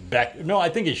 He's back. No, I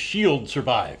think his shield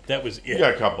survived. That was it. You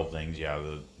got a couple things,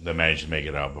 that managed to make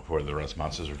it out before the rest of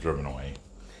monsters were driven away.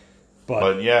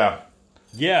 But yeah,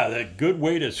 that good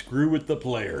way to screw with the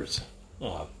players.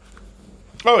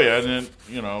 Oh, yeah, and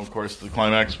then, of course, the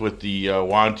climax with the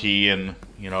Wanty, and,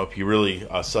 if you really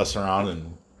suss around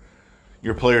and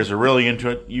your players are really into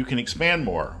it, you can expand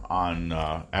more on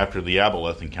after the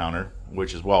Aboleth encounter,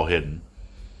 which is well hidden.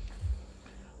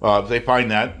 If they find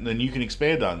that, then you can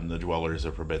expand on the Dwellers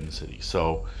of Forbidden City.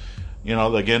 So,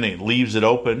 again, it leaves it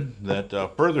open that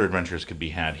further adventures could be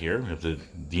had here. If the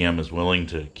DM is willing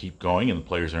to keep going and the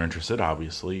players are interested,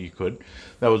 obviously you could.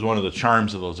 That was one of the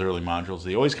charms of those early modules.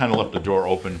 They always kind of left the door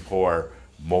open for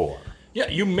more. Yeah,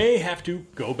 you may have to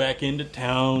go back into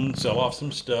town, sell off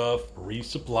some stuff,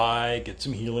 resupply, get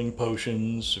some healing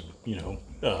potions,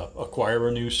 acquire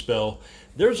a new spell.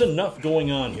 There's enough going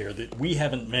on here that we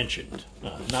haven't mentioned,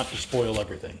 not to spoil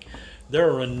everything. There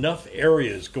are enough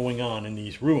areas going on in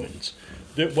these ruins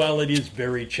that while it is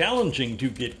very challenging to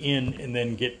get in and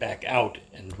then get back out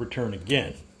and return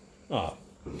again,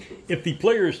 if the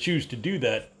players choose to do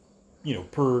that,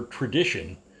 per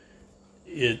tradition,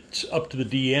 it's up to the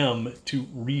DM to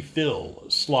refill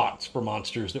slots for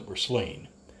monsters that were slain,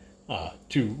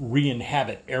 to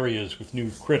re-inhabit areas with new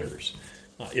critters.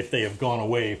 If they have gone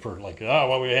away for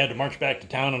we had to march back to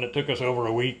town and it took us over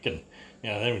a week, and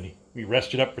then we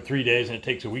rested up for 3 days and it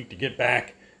takes a week to get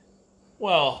back.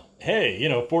 Well,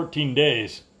 hey, 14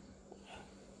 days.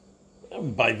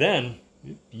 By then,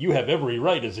 you have every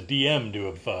right as a DM to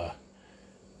have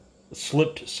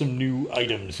slipped some new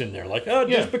items in there.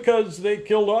 Just because they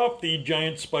killed off the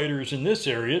giant spiders in this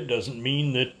area doesn't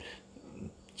mean that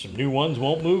some new ones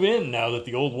won't move in now that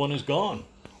the old one is gone.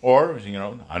 Or,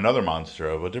 another monster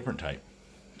of a different type.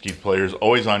 Keep players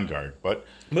always on guard. But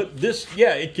this,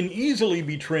 it can easily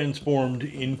be transformed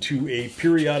into a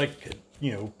periodic,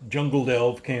 jungle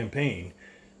delve campaign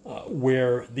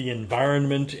where the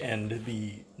environment and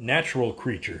the natural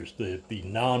creatures, the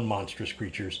non-monstrous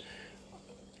creatures,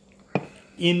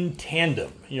 in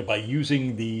tandem, by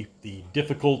using the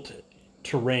difficult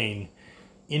terrain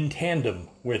in tandem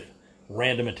with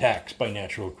random attacks by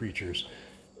natural creatures,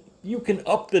 you can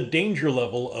up the danger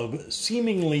level of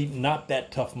seemingly not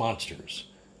that tough monsters.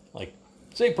 Like,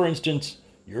 say, for instance,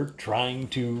 you're trying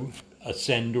to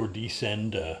ascend or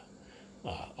descend a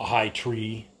high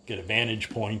tree, get a vantage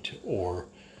point, or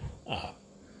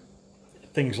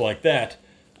things like that.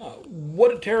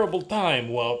 What a terrible time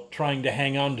while trying to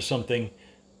hang on to something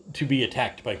to be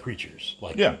attacked by creatures.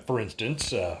 For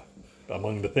instance,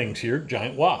 among the things here,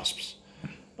 giant wasps.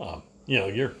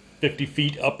 You're 50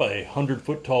 feet up a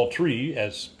 100-foot tall tree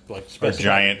as specified. Or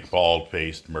giant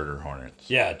bald-faced murder hornets.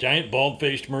 Yeah, giant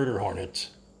bald-faced murder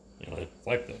hornets. It's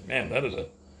like, man, that is a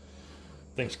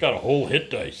thing's got a whole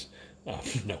hit dice.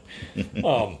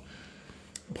 No.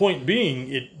 Point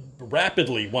being, it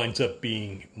rapidly winds up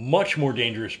being much more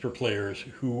dangerous for players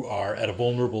who are at a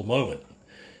vulnerable moment.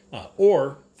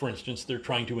 Or, for instance, they're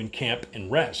trying to encamp and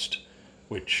rest,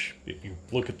 which, if you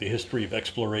look at the history of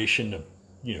exploration of,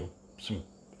 some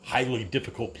highly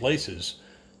difficult places,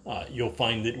 you'll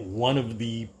find that one of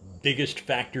the biggest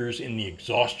factors in the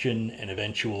exhaustion and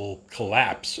eventual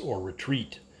collapse or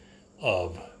retreat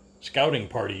of scouting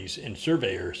parties and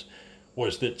surveyors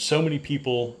was that so many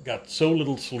people got so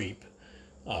little sleep,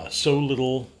 so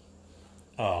little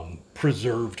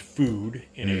preserved food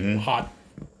in a hot,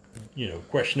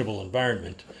 questionable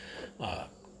environment.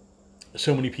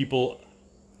 So many people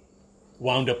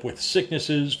wound up with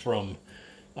sicknesses from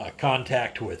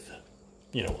contact with,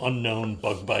 unknown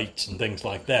bug bites and things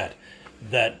like that,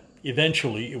 that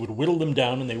eventually it would whittle them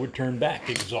down and they would turn back,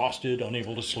 exhausted,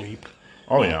 unable to sleep.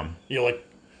 Oh, yeah.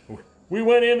 We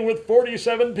went in with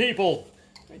 47 people.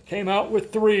 They came out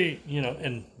with 3,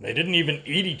 and they didn't even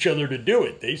eat each other to do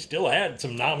it. They still had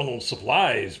some nominal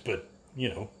supplies, but,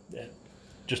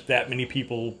 just that many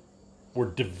people were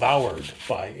devoured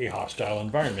by a hostile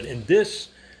environment. And this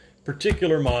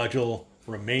particular module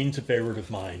remains a favorite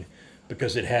of mine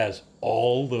because it has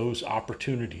all those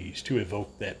opportunities to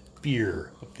evoke that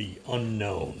fear of the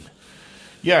unknown.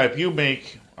 Yeah, if you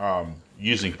make,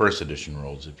 using first edition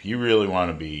rules, if you really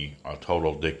want to be a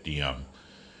total dick DM,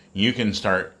 you can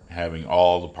start having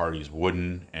all the parties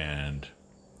wooden and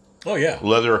Oh, yeah.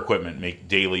 Leather equipment make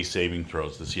daily saving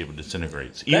throws to see if it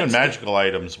disintegrates. Even magical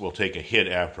items will take a hit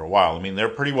after a while. I mean, they're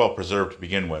pretty well preserved to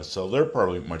begin with, so they're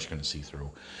probably much going to see it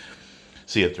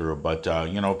through. But,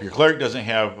 if your cleric doesn't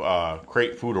have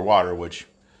crate food or water, which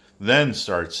then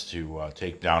starts to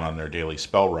take down on their daily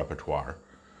spell repertoire,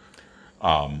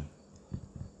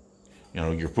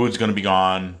 your food's going to be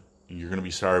gone, you're going to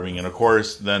be starving, and of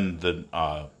course, then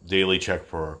the daily check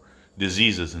for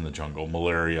diseases in the jungle,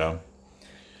 malaria,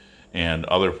 and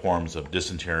other forms of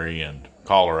dysentery and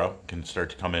cholera can start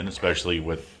to come in, especially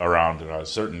around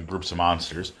certain groups of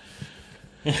monsters.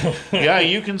 Yeah,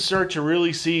 you can start to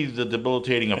really see the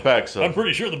debilitating effects of... I'm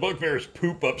pretty sure the bugbears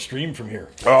poop upstream from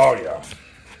here. Oh, yeah.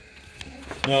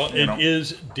 No, it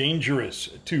is dangerous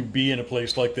to be in a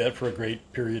place like that for a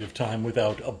great period of time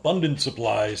without abundant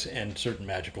supplies and certain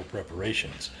magical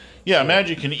preparations. Yeah,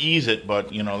 magic can ease it,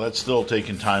 but, that's still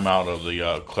taking time out of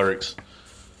the clerics.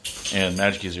 And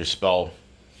magic is your spell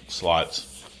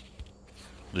slots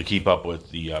to keep up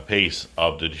with the pace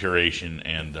of the deterioration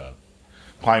and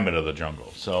climate of the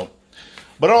jungle. So,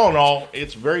 but all in all,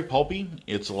 it's very pulpy.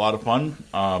 It's a lot of fun.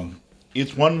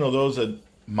 It's one of those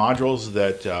modules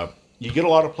that you get a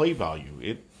lot of play value.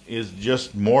 It is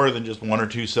just more than just 1 or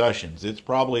 2 sessions. It's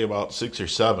probably about 6 or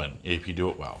 7 if you do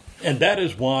it well. And that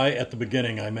is why at the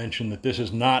beginning I mentioned that this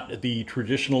is not the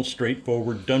traditional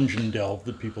straightforward dungeon delve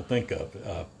that people think of.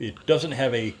 It doesn't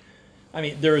have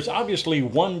there is obviously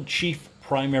one chief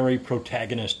primary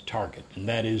protagonist target, and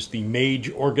that is the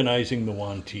mage organizing the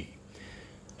Yuan-ti.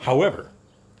 However,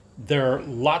 there are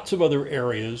lots of other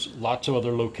areas, lots of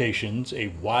other locations, a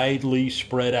widely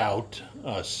spread out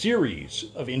series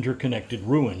of interconnected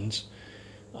ruins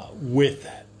with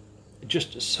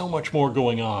just so much more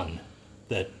going on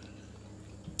that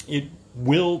it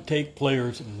will take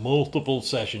players multiple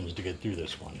sessions to get through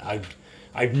this one.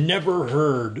 I've never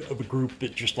heard of a group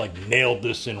that just nailed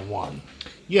this in one.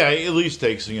 Yeah, it at least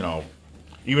takes, even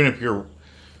if you're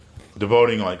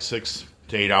devoting 6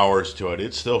 to 8 hours to it,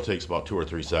 it still takes about 2 or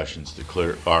 3 sessions to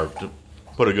clear, or to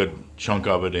put a good chunk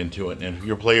of it into it. And if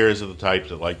your players are the type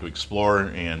that like to explore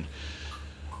and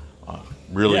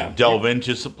really delve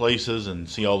into some places and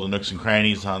see all the nooks and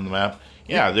crannies on the map,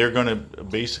 they're going to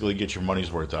basically get your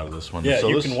money's worth out of this one. Yeah, so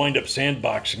you can wind up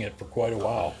sandboxing it for quite a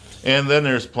while. And then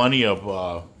there's plenty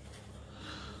of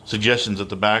suggestions at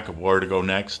the back of where to go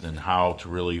next and how to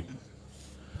really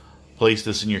place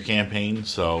this in your campaign.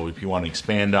 So if you want to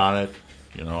expand on it,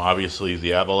 obviously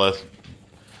the Aboleth,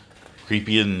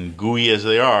 creepy and gooey as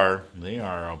they are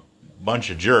a bunch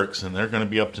of jerks, and they're going to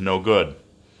be up to no good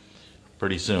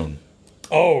pretty soon.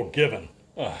 Oh, given.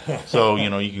 So,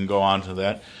 you can go on to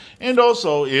that. And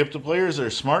also, if the players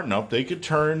are smart enough, they could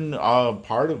turn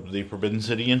part of the Forbidden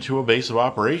City into a base of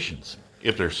operations,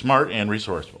 if they're smart and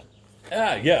resourceful.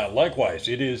 Yeah, likewise.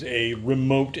 It is a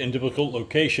remote and difficult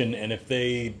location, and if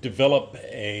they develop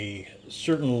a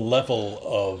certain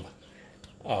level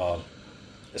of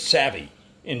savvy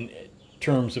in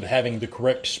terms of having the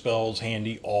correct spells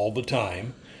handy all the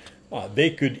time,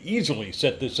 they could easily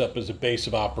set this up as a base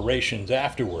of operations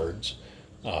afterwards,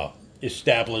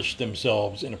 establish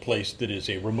themselves in a place that is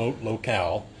a remote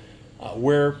locale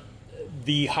where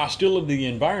the hostility of the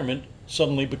environment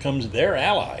suddenly becomes their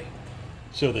ally,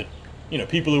 so that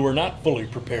people who are not fully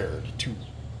prepared to,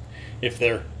 if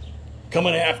they're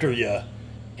coming after you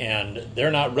and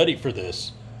they're not ready for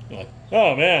this, you're like,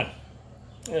 oh man,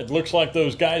 it looks like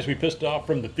those guys we pissed off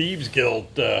from the Thieves Guild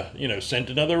sent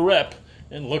another rep,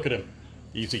 and look at him,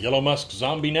 he's a Yellow Musk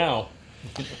zombie now.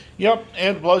 Yep,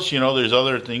 and plus, there's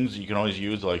other things you can always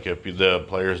use, like if the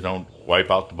players don't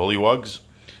wipe out the bullywugs,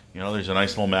 there's a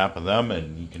nice little map of them,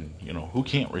 and you can, who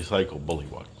can't recycle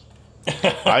bullywugs?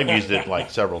 I've used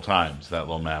it several times, that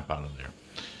little map out of there.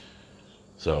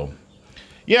 So,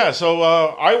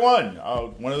 I won.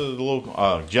 One of the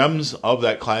little gems of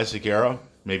that classic era,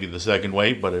 maybe the second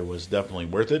wave, but it was definitely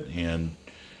worth it, and,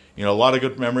 a lot of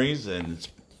good memories, and it's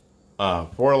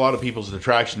for a lot of people's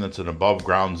attraction, that's an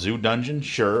above-ground zoo dungeon.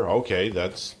 Sure, okay,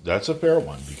 that's a fair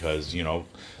one, because,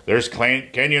 there's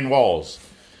canyon walls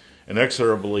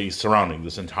inexorably surrounding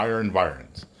this entire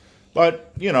environment.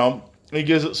 But, it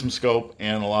gives it some scope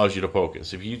and allows you to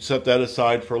focus. If you set that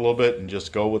aside for a little bit and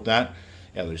just go with that,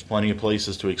 there's plenty of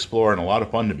places to explore and a lot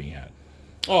of fun to be had.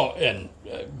 Oh, and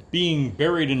being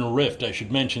buried in a rift, I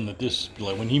should mention that this,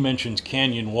 when he mentions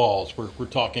canyon walls, we're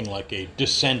talking like a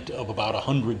descent of about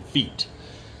 100 feet.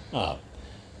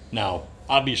 Now,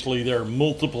 obviously, there are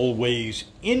multiple ways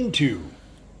into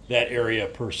that area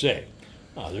per se.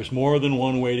 There's more than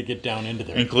one way to get down into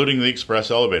there. Including the express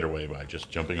elevator way by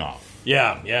just jumping off.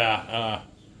 Yeah.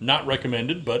 Not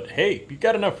recommended, but hey, if you've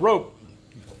got enough rope,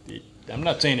 I'm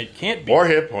not saying it can't be. Or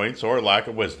hit points, or lack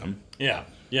of wisdom. Yeah.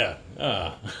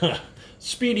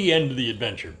 Speedy end to the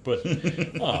adventure. But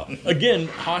again,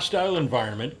 hostile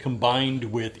environment combined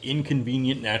with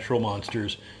inconvenient natural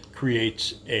monsters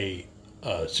creates a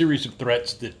series of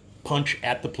threats that punch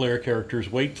at the player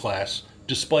character's weight class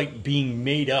despite being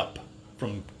made up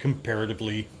from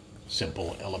comparatively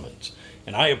simple elements.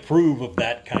 And I approve of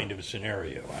that kind of a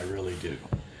scenario. I really do.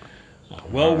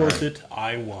 Worth it.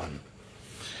 I won.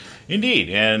 Indeed.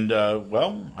 And,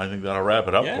 well, I think that'll wrap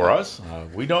it up for us.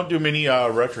 We don't do many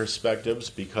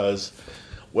retrospectives because,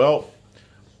 well,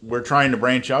 we're trying to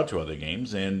branch out to other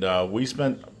games. And we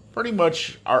spent pretty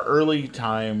much our early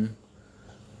time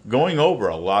going over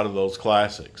a lot of those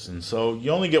classics. And so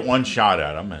you only get one shot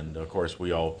at them. And, of course,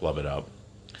 we all love it up.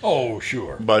 Oh,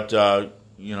 sure. But,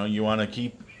 you want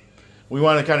to we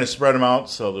want to kind of spread them out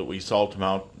so that we salt them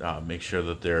out, make sure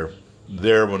that they're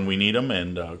there when we need them,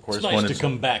 and of course, it's nice to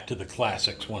come back to the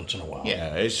classics once in a while.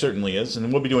 Yeah, it certainly is,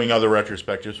 and we'll be doing other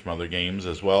retrospectives from other games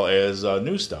as well as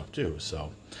new stuff too.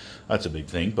 So that's a big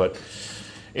thing. But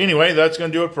anyway, that's going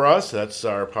to do it for us. That's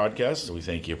our podcast. So we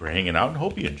thank you for hanging out and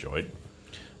hope you enjoyed.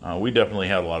 We definitely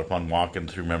had a lot of fun walking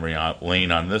through memory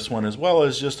lane on this one, as well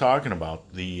as just talking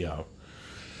about the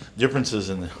differences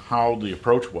in how the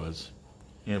approach was,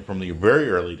 from the very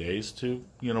early days to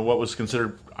what was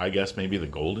considered, I guess, maybe the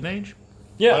golden age.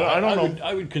 Yeah, I don't know.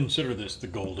 I would consider this the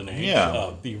golden age.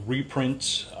 Yeah. The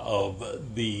reprints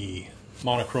of the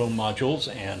monochrome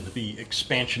modules and the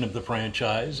expansion of the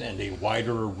franchise and a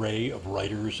wider array of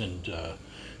writers and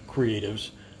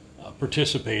creatives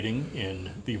participating in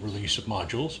the release of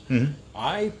modules. Mm-hmm.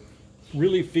 I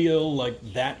really feel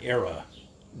like that era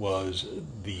was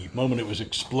the moment it was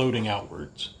exploding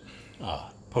outwards.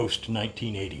 Post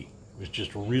 1980 was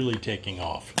just really taking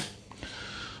off.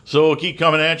 So we'll keep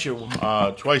coming at you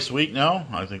twice a week now.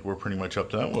 I think we're pretty much up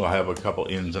to that. We'll have a couple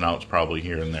ins and outs probably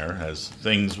here and there as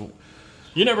things.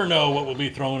 You never know what will be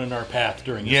thrown in our path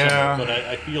during the summer, but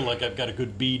I feel like I've got a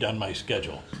good beat on my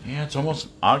schedule. Yeah,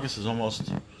 August is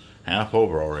almost half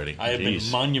over already. I have been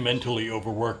monumentally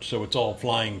overworked, so it's all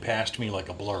flying past me like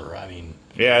a blur. I mean,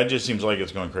 yeah, it just seems like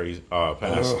it's going crazy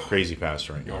fast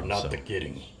right now. You're not the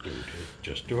kidding, dude. It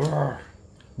just.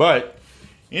 But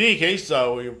in any case,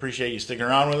 we appreciate you sticking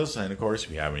around with us. And of course,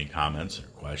 if you have any comments or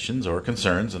questions or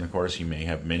concerns, and of course, you may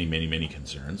have many, many, many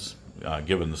concerns,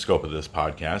 given the scope of this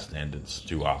podcast and its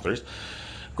two authors.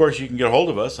 Of course, you can get a hold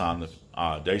of us on the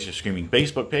Dice Are Screaming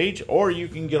Facebook page, or you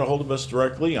can get a hold of us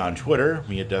directly on Twitter,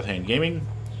 me at Death Hand Gaming.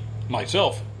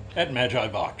 Myself, at Magi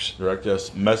Box. Direct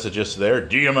us, message us there,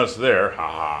 DM us there.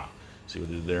 Ha ha. See what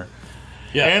I did there?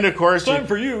 Yeah. And of course, it's time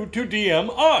for you to DM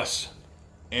us.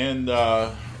 And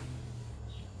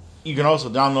you can also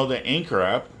download the Anchor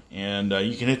app, and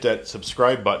you can hit that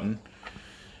subscribe button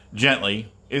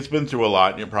gently. It's been through a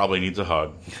lot, and it probably needs a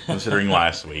hug, considering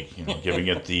last week, giving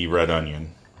it the red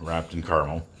onion wrapped in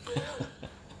caramel.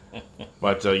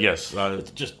 But yes,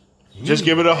 just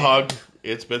give it a hug.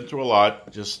 It's been through a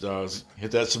lot. Just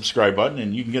hit that subscribe button,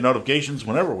 and you can get notifications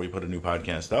whenever we put a new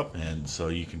podcast up, and so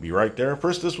you can be right there,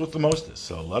 firstest with the mostest.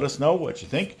 So let us know what you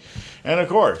think, and of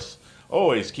course,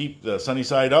 always keep the sunny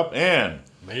side up, and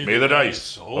may the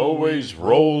dice always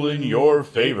roll in your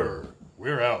favor.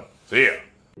 We're out. See ya.